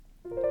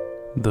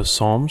The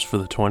Psalms for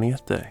the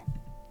 20th day.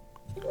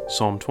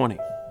 Psalm 20.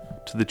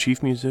 To the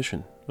chief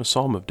musician, a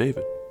psalm of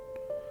David.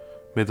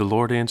 May the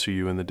Lord answer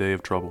you in the day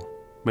of trouble.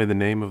 May the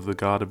name of the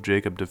God of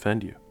Jacob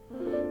defend you.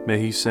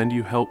 May he send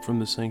you help from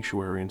the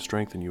sanctuary and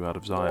strengthen you out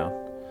of Zion.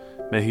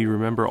 May he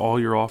remember all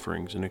your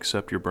offerings and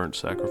accept your burnt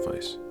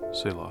sacrifice.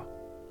 Selah.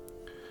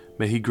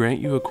 May he grant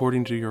you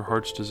according to your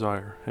heart's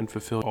desire and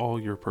fulfill all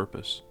your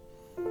purpose.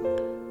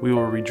 We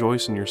will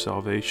rejoice in your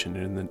salvation,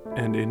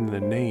 and in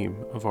the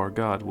name of our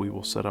God we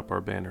will set up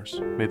our banners.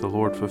 May the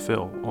Lord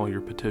fulfill all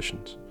your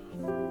petitions.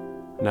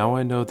 Now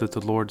I know that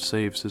the Lord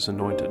saves his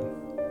anointed.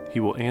 He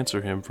will answer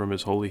him from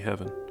his holy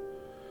heaven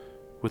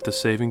with the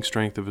saving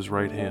strength of his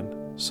right hand.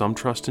 Some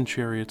trust in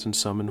chariots and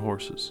some in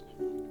horses,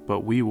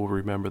 but we will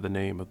remember the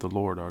name of the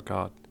Lord our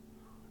God.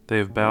 They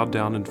have bowed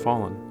down and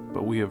fallen,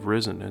 but we have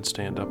risen and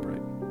stand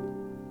upright.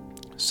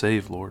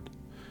 Save, Lord.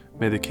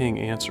 May the King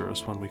answer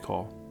us when we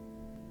call.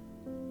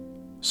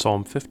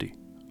 Psalm 50,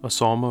 a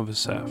psalm of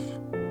Asaph.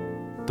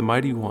 The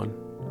mighty one,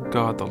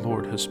 God the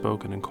Lord, has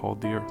spoken and called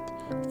the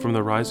earth, from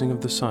the rising of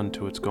the sun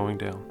to its going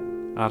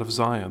down. Out of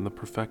Zion the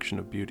perfection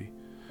of beauty.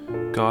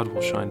 God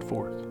will shine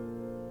forth.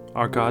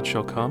 Our God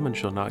shall come and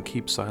shall not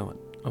keep silent.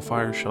 A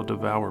fire shall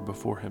devour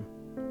before him,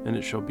 and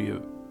it shall be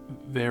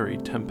very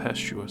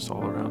tempestuous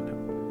all around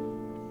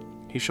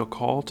him. He shall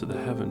call to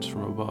the heavens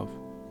from above,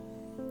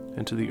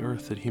 and to the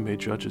earth that he may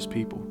judge his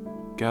people.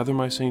 Gather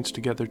my saints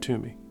together to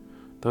me,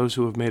 those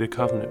who have made a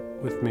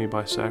covenant with me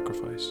by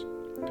sacrifice.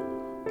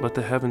 Let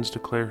the heavens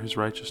declare his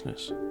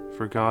righteousness,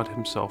 for God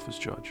himself is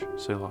judge.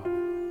 Selah.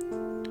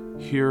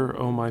 Hear,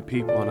 O my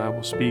people, and I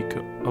will speak,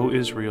 O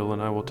Israel,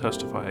 and I will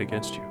testify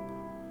against you.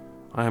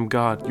 I am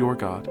God, your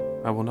God.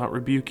 I will not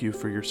rebuke you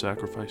for your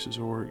sacrifices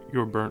or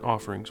your burnt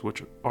offerings,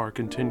 which are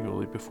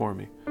continually before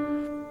me.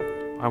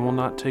 I will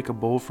not take a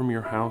bull from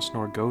your house,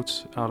 nor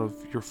goats out of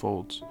your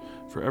folds.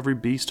 For every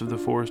beast of the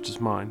forest is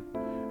mine,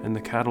 and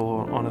the cattle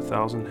on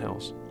 1,000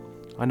 hills.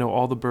 I know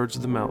all the birds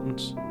of the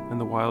mountains, and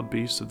the wild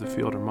beasts of the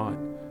field are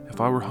mine.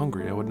 If I were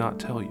hungry, I would not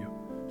tell you,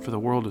 for the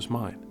world is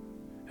mine,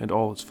 and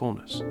all its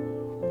fullness.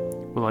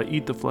 Will I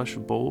eat the flesh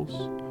of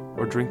bulls,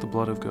 or drink the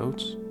blood of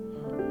goats?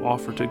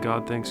 Offer to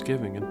God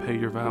thanksgiving, and pay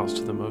your vows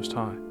to the Most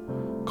High.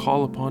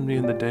 Call upon me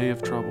in the day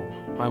of trouble.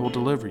 I will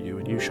deliver you,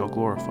 and you shall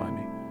glorify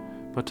me.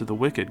 But to the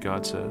wicked,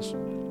 God says,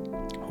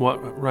 what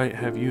right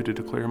have you to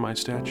declare my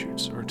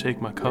statutes, or take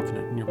my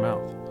covenant in your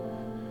mouth?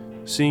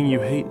 Seeing you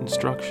hate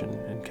instruction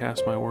and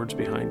cast my words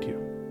behind you.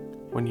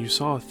 When you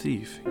saw a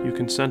thief, you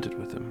consented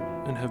with him,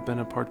 and have been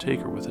a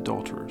partaker with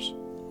adulterers.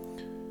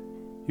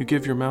 You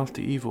give your mouth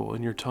to evil,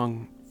 and your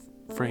tongue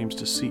frames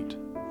deceit.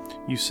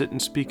 You sit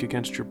and speak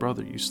against your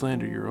brother, you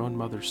slander your own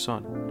mother's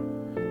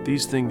son.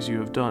 These things you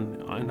have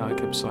done, and I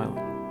kept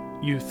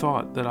silent. You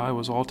thought that I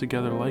was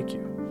altogether like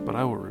you, but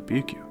I will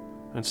rebuke you,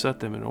 and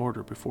set them in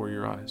order before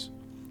your eyes.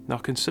 Now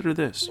consider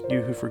this,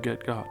 you who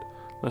forget God,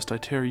 lest I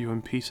tear you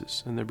in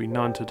pieces, and there be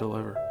none to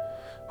deliver.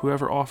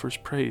 Whoever offers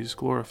praise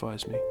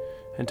glorifies me,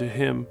 and to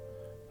him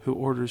who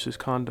orders his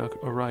conduct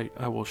aright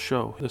I will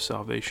show the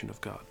salvation of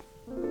God.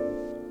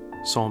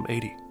 Psalm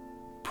 80.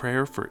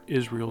 Prayer for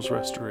Israel's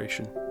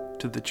restoration.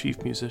 To the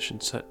chief musician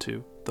set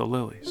to the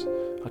lilies,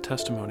 a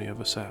testimony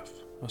of Asaph,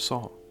 a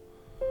psalm.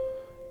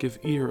 Give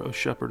ear, O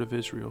shepherd of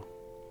Israel,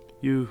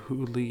 you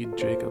who lead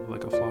Jacob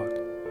like a flock.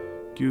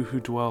 You who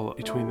dwell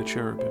between the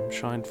cherubim,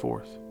 shine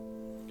forth.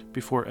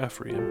 Before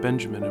Ephraim,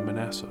 Benjamin, and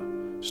Manasseh,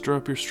 stir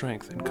up your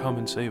strength and come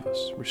and save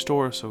us.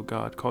 Restore us, O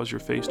God, cause your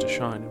face to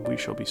shine, and we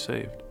shall be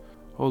saved.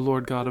 O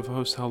Lord God of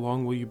hosts, how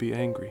long will you be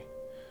angry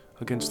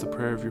against the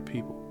prayer of your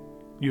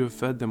people? You have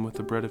fed them with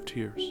the bread of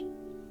tears,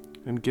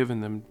 and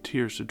given them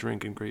tears to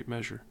drink in great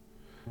measure.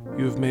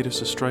 You have made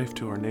us a strife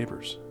to our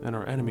neighbors, and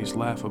our enemies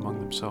laugh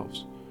among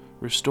themselves.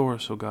 Restore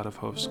us, O God of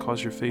hosts,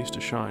 cause your face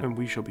to shine, and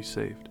we shall be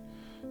saved.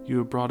 You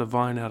have brought a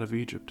vine out of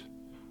Egypt,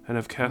 and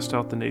have cast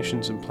out the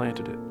nations and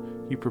planted it.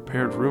 You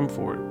prepared room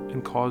for it,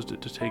 and caused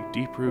it to take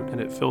deep root, and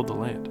it filled the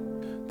land.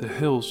 The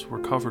hills were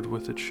covered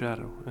with its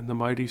shadow, and the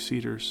mighty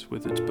cedars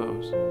with its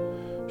boughs.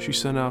 She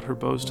sent out her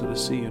boughs to the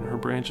sea, and her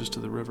branches to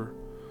the river.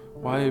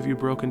 Why have you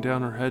broken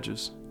down her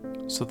hedges,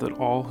 so that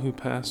all who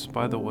pass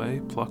by the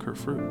way pluck her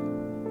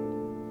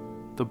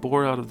fruit? The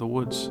boar out of the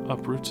woods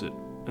uproots it,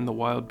 and the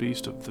wild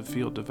beast of the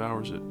field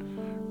devours it.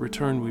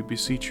 Return, we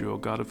beseech you, O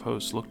God of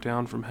hosts, look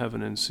down from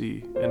heaven and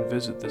see, and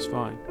visit this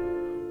vine,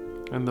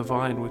 and the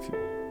vine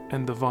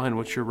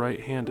which your right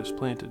hand has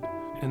planted,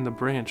 and the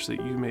branch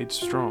that you made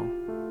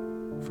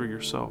strong for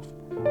yourself.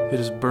 It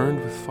is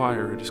burned with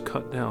fire, it is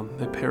cut down,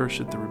 they perish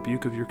at the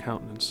rebuke of your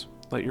countenance.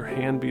 Let your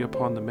hand be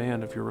upon the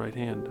man of your right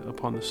hand,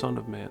 upon the Son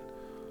of Man,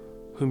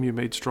 whom you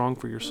made strong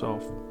for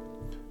yourself.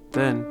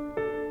 Then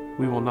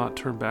we will not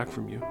turn back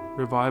from you.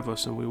 Revive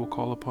us, and we will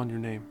call upon your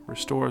name.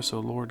 Restore us, O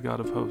Lord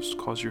God of hosts,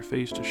 cause your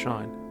face to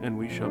shine, and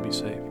we shall be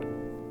saved.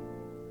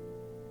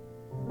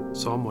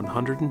 Psalm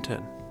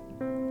 110,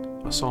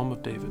 a psalm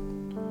of David.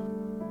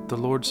 The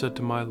Lord said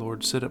to my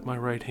Lord, sit at my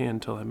right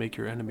hand till I make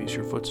your enemies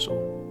your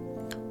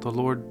footstool. The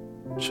Lord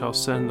shall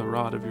send the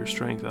rod of your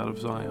strength out of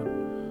Zion.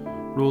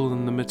 Rule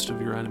in the midst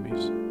of your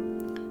enemies.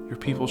 Your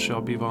people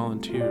shall be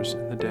volunteers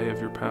in the day of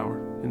your power,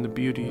 in the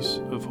beauties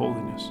of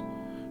holiness.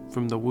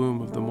 From the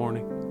womb of the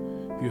morning,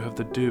 you have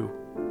the dew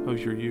of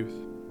your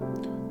youth.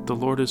 The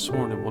Lord has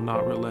sworn and will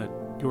not relent.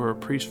 You are a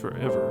priest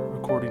forever,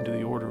 according to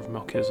the order of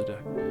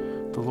Melchizedek.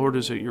 The Lord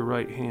is at your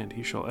right hand.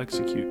 He shall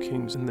execute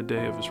kings in the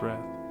day of his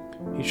wrath.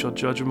 He shall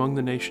judge among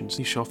the nations.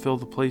 He shall fill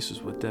the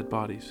places with dead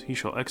bodies. He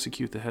shall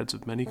execute the heads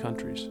of many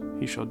countries.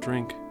 He shall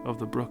drink of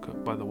the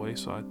brook by the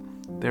wayside.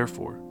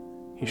 Therefore,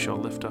 he shall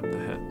lift up the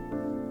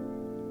head.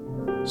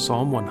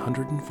 Psalm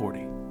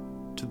 140.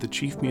 To the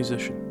chief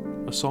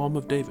musician, a psalm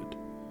of David.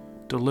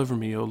 Deliver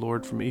me, O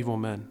Lord, from evil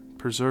men.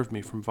 Preserve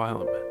me from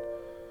violent men,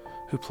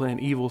 who plan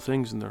evil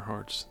things in their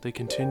hearts. They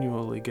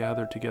continually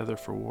gather together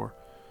for war.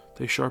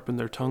 They sharpen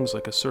their tongues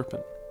like a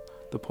serpent.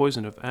 The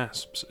poison of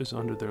asps is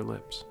under their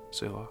lips.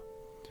 Selah.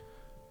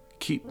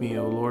 Keep me,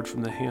 O Lord,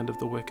 from the hand of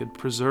the wicked.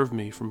 Preserve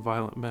me from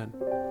violent men,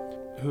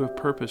 who have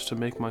purposed to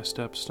make my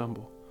steps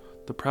stumble.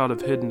 The proud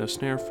have hidden a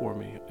snare for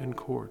me in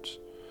cords.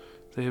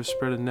 They have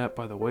spread a net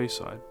by the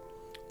wayside.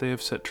 They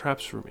have set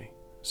traps for me.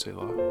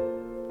 Selah.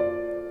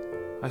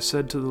 I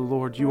said to the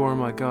Lord, You are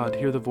my God.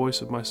 Hear the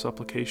voice of my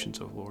supplications,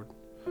 O Lord.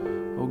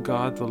 O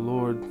God, the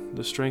Lord,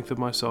 the strength of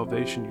my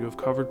salvation, you have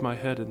covered my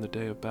head in the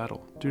day of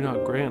battle. Do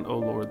not grant, O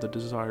Lord, the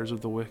desires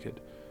of the wicked.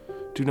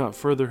 Do not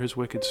further his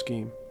wicked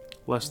scheme,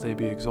 lest they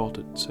be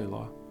exalted.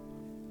 Selah.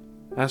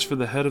 As for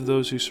the head of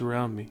those who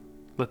surround me,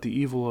 let the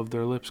evil of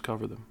their lips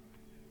cover them.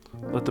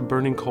 Let the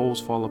burning coals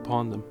fall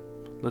upon them.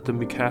 Let them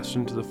be cast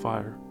into the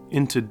fire,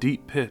 into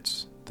deep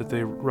pits, that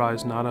they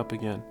rise not up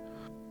again.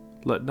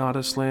 Let not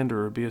a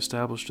slanderer be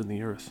established in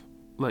the earth.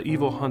 Let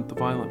evil hunt the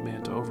violent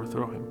man to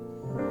overthrow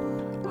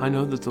him. I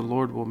know that the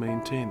Lord will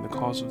maintain the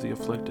cause of the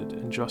afflicted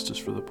and justice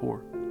for the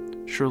poor.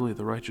 Surely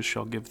the righteous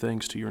shall give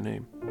thanks to your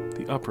name.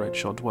 The upright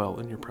shall dwell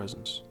in your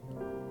presence.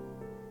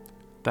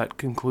 That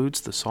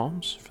concludes the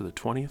Psalms for the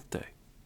 20th day.